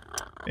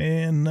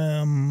 and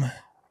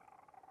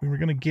we were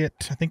gonna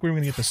get, I think we were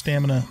gonna get the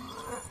stamina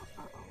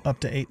up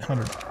to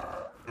 800.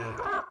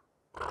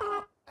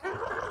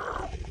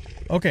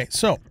 Okay,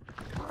 so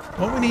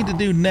what we need to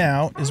do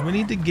now is we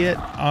need to get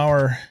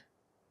our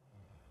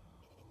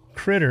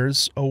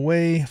critters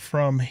away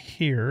from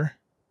here.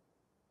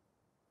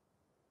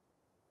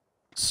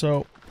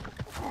 So,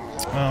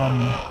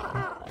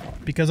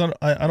 because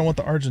I don't want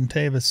the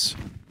Argentavis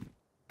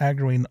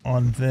aggroing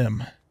on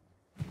them,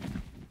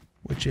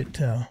 which it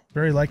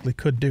very likely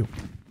could do.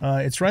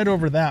 It's right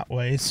over that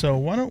way, so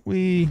why don't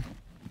we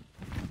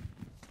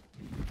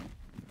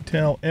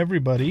tell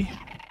everybody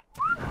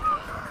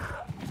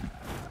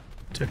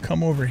to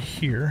come over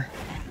here.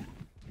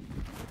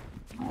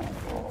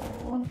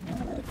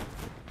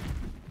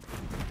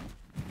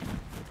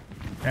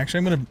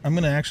 Actually, I'm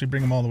gonna actually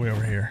bring them all the way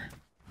over here.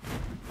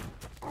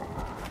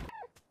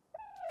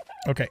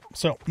 Okay,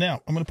 so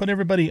now I'm gonna put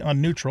everybody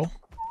on neutral,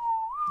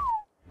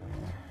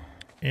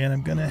 and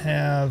I'm gonna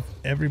have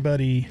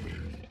everybody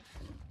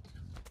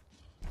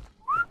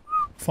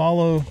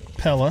follow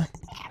Pella.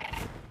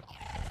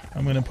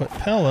 I'm gonna put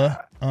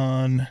Pella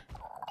on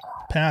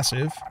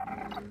passive,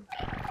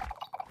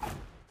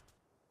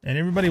 and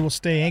everybody will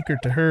stay anchored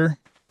to her.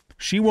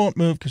 She won't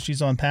move because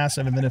she's on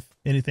passive, and then if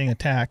anything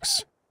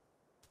attacks,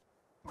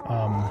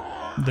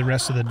 the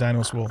rest of the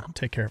dinos will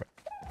take care of it.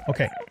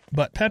 Okay,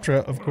 but Petra,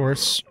 of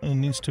course,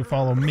 needs to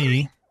follow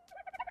me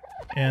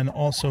and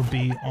also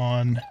be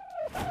on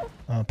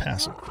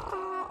passive.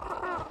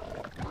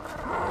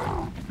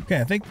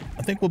 Okay, I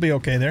think we'll be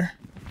okay there.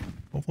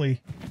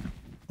 Hopefully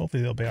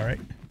they'll be all right.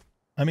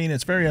 I mean,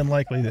 it's very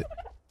unlikely that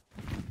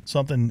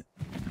something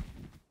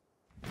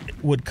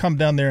would come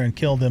down there and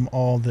kill them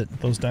all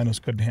that those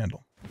dinos couldn't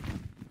handle.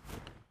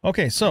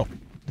 Okay, so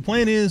the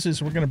plan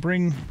is we're gonna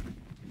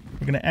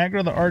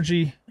aggro the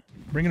RG,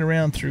 bring it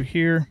around through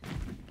here,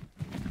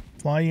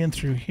 fly in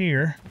through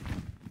here.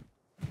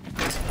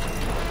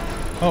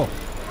 Oh,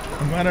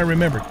 I'm glad I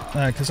remembered,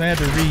 because I had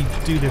to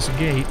redo this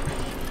gate.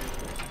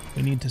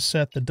 We need to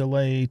set the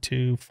delay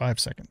to 5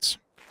 seconds.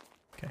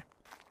 Okay.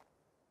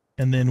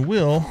 And then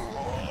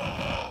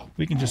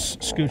we can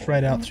just scooch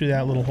right out through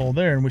that little hole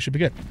there and we should be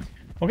good.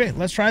 Okay,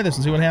 let's try this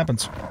and see what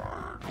happens.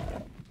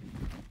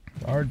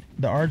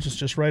 The Arge is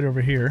just right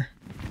over here.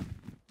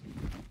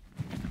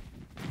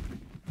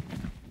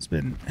 It's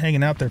been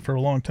hanging out there for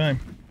a long time.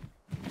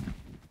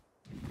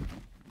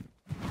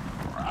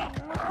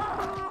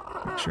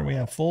 Make sure we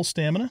have full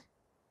stamina.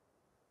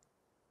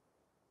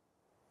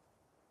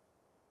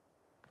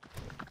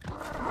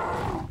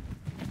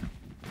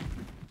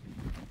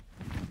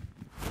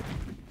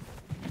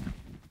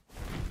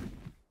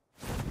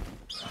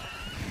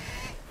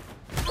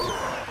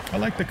 I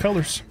like the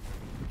colors.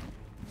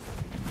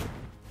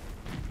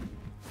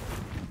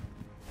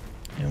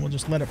 And we'll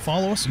just let it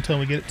follow us until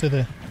we get it to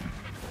the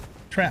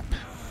trap.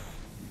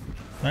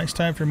 Nice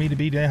time for me to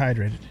be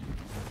dehydrated.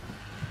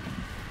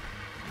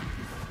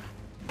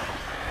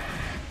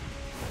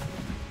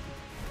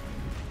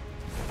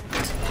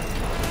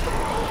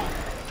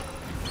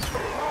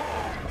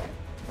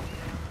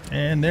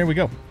 And there we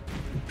go.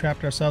 We've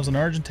trapped ourselves an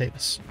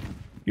Argentavis.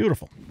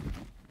 Beautiful.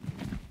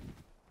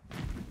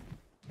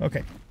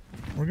 Okay.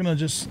 We're going to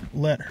just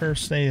let her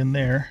stay in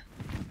there.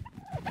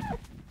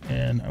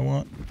 And I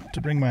want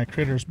to bring my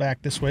critters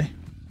back this way,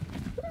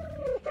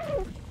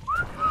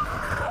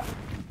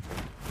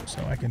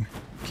 so I can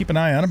keep an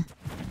eye on them.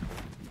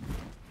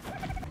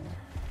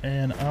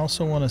 And I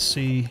also want to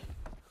see...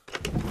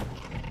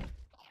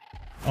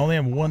 I only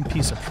have one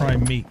piece of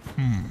prime meat.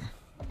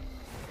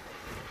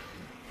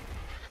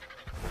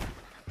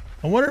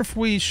 I wonder if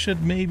we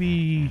should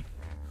maybe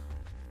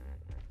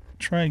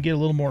try and get a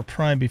little more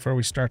prime before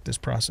we start this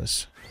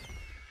process.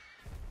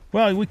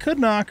 Well, we could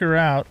knock her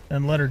out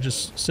and let her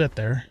just sit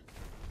there.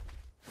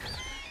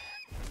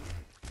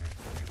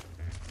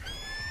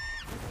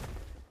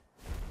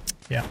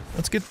 Yeah,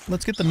 let's get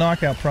the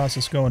knockout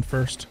process going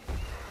first.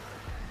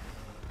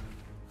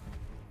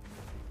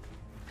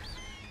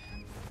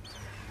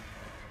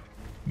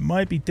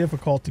 Might be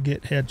difficult to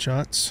get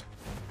headshots.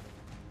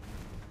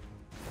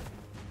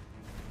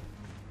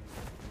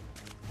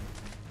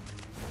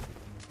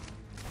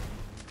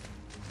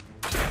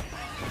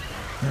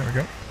 There we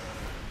go.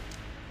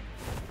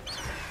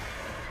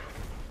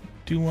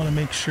 Do want to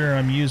make sure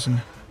I'm using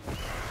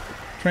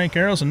trank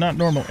arrows and not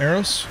normal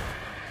arrows.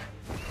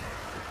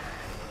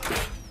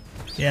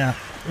 Yeah,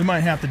 we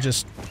might have to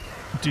just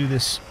do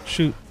this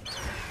shoot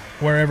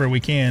wherever we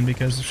can,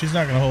 because she's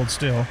not going to hold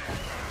still.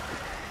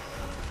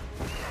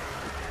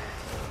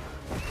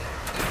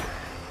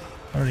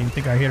 I don't even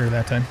think I hit her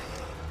that time.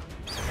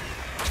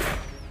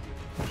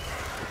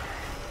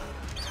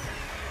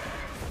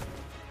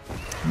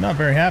 I'm not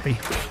very happy.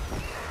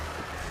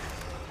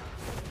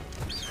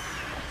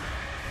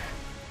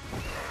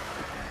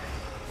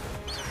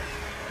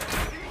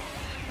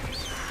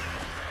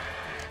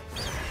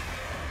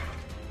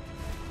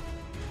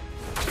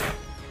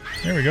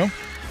 There we go.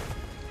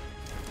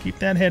 Keep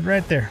that head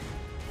right there.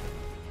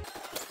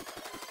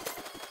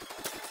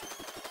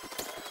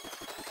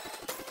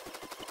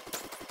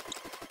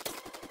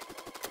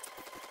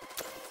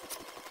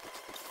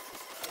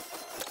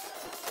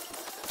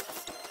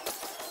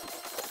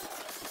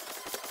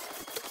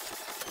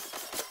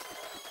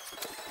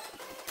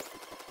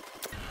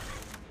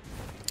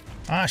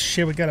 Ah,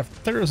 shit, we got a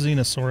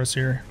Therizinosaurus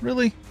here.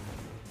 Really?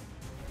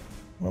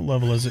 What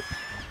level is it?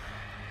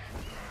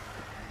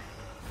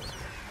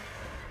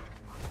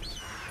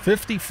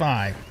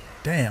 55.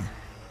 Damn.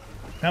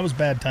 That was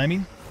bad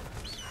timing.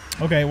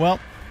 Okay, well,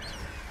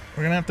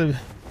 we're gonna have to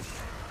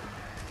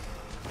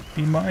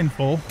be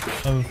mindful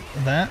of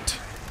that.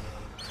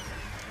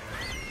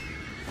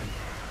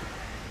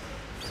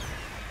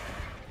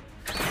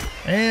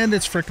 And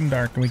it's freaking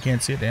dark and we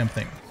can't see a damn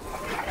thing.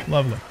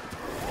 Lovely.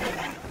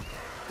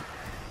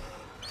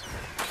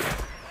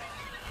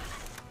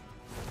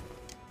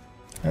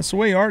 That's the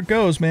way art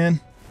goes, man.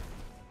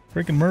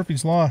 Freaking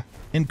Murphy's Law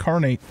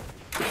incarnate.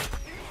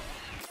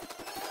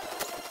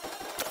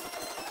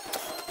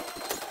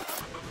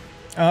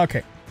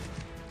 Okay.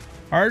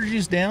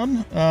 RG's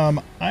down.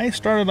 I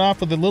started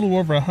off with a little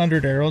over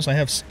 100 arrows. I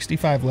have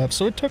 65 left,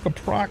 so it took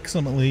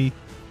approximately,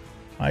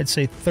 I'd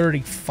say,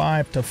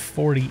 35 to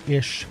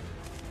 40-ish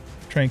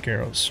trank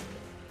arrows.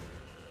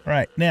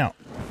 Alright, now,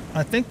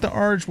 I think the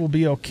Arge will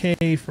be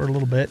okay for a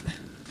little bit.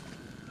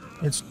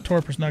 Its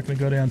torpor's not going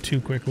to go down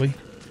too quickly.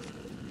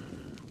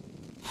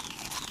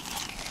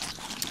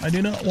 I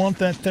do not want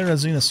that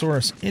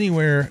Therizinosaurus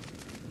anywhere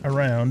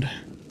around.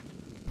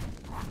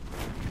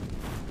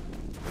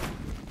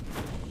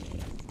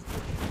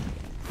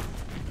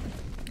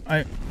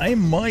 I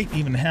might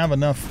even have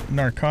enough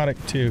narcotic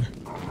to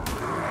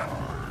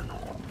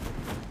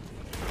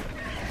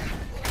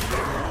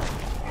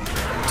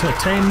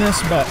tame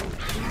this, but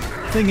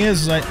the thing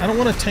is I don't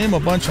want to tame a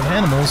bunch of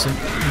animals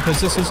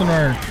because this isn't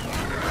our...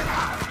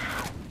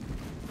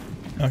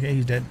 Okay,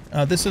 he's dead.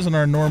 This isn't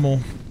our normal,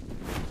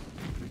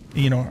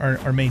 you know,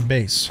 our main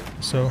base.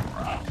 So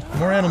the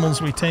more animals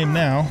we tame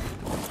now,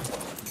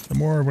 the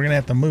more we're gonna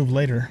have to move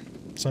later.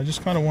 So I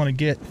just kind of want to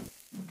get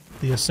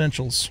the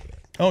essentials.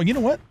 Oh, you know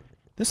what?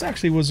 This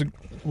actually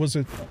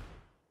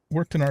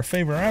worked in our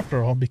favor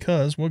after all,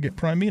 because we'll get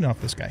prime meat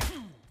off this guy.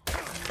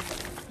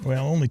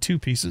 Well, only 2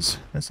 pieces.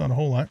 That's not a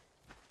whole lot.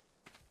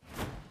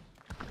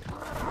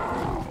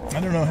 I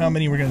don't know how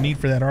many we're going to need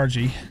for that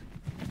RG.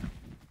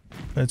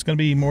 But it's going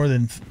to be more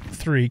than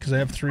 3, because I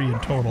have 3 in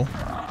total.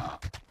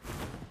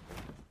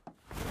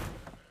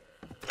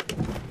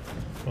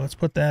 So let's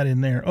put that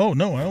in there. Oh,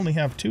 no, I only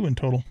have 2 in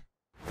total.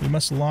 We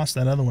must have lost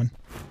that other one.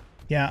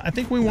 Yeah, I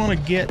think we want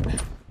to get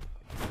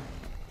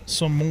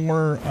some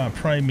more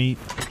prime meat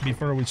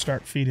before we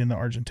start feeding the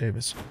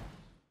Argentavis.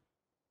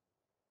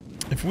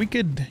 If we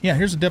could... Yeah,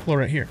 here's a Diplo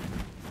right here.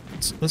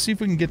 Let's see if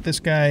we can get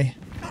this guy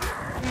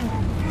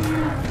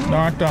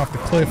knocked off the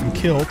cliff and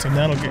killed, and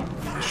that'll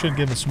should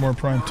give us some more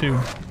prime too.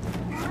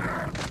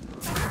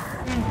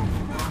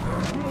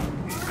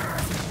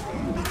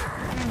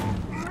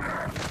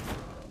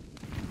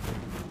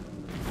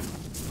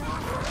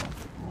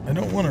 I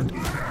don't want to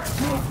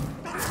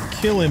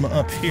kill him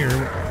up here.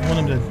 I want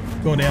him to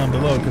go down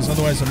below, because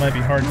otherwise it might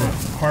be hard to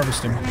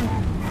harvest him.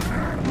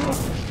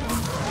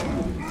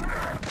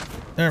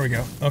 There we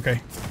go.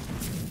 Okay.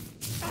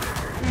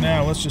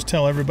 Now let's just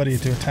tell everybody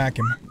to attack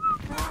him.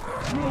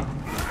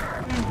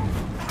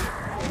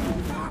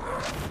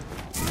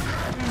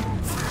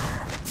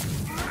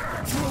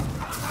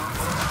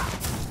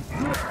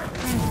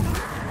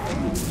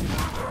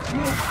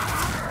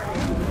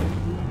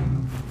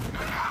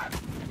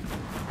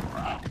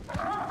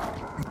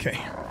 Okay.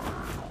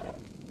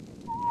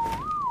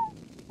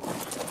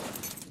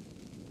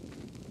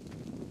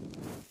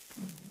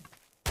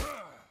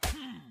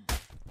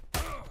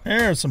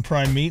 There's some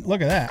prime meat.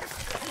 Look at that.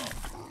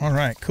 All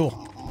right,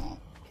 cool.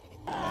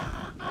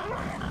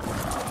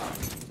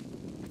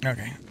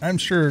 Okay, I'm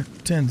sure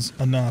 10's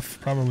enough.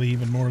 Probably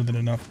even more than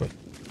enough, but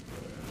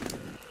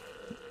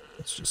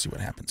let's just see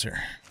what happens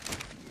here.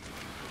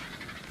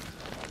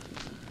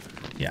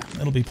 Yeah,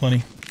 it'll be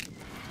plenty.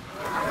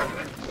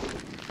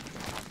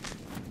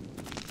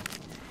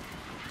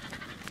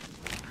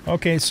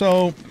 Okay,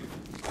 so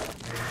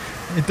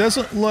it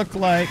doesn't look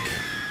like...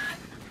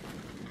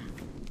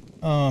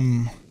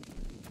 I'm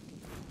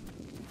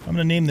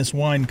going to name this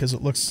wine because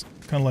it looks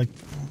kind of like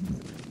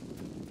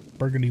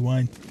burgundy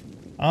wine.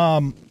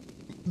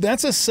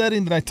 That's a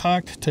setting that I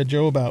talked to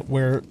Joe about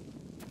where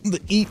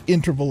the eat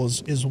interval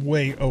is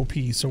way OP.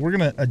 So we're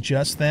going to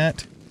adjust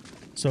that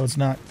so it's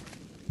not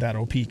that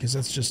OP, because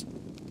that's just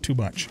too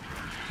much.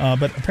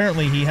 But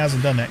apparently he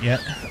hasn't done that yet,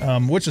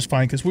 which is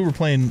fine because we were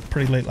playing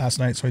pretty late last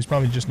night, so he's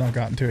probably just not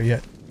gotten to it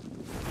yet.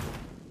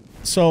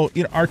 So,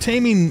 you know, our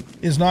taming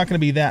is not going to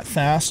be that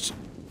fast.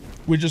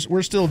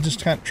 We're still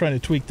just kind of trying to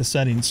tweak the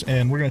settings,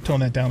 and we're going to tone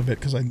that down a bit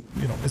because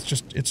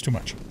it's too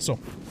much. So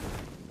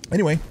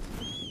anyway,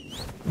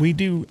 we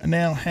do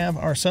now have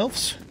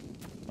ourselves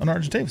an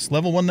Argentavis,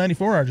 level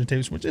 194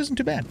 Argentavis, which isn't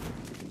too bad.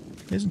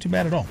 Isn't too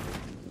bad at all.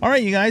 All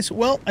right, you guys.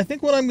 Well, I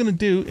think what I'm going to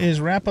do is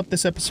wrap up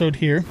this episode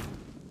here.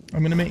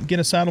 I'm going to get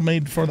a saddle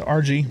made for the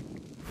RG,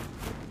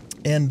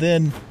 and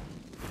then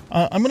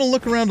I'm going to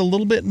look around a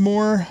little bit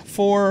more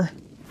for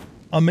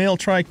a male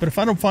trike, but if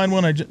I don't find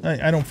one,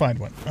 I don't find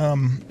one.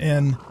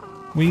 And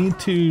we need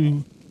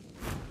to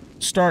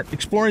start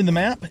exploring the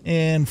map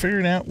and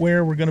figuring out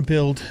where we're going to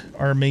build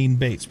our main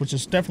base, which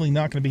is definitely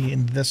not going to be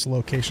in this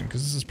location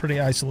because this is pretty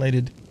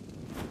isolated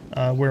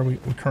where we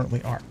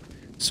currently are.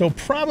 So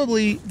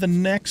probably the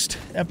next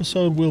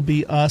episode will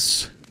be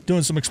us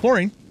doing some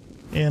exploring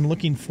and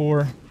looking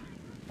for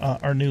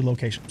our new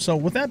location. So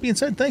with that being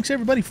said, thanks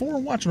everybody for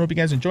watching. I hope you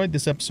guys enjoyed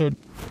this episode.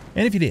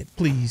 And if you did,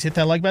 please hit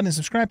that like button and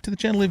subscribe to the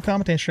channel, leave a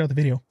comment, and share the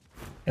video.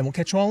 And we'll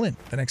catch you all in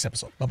the next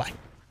episode. Bye-bye.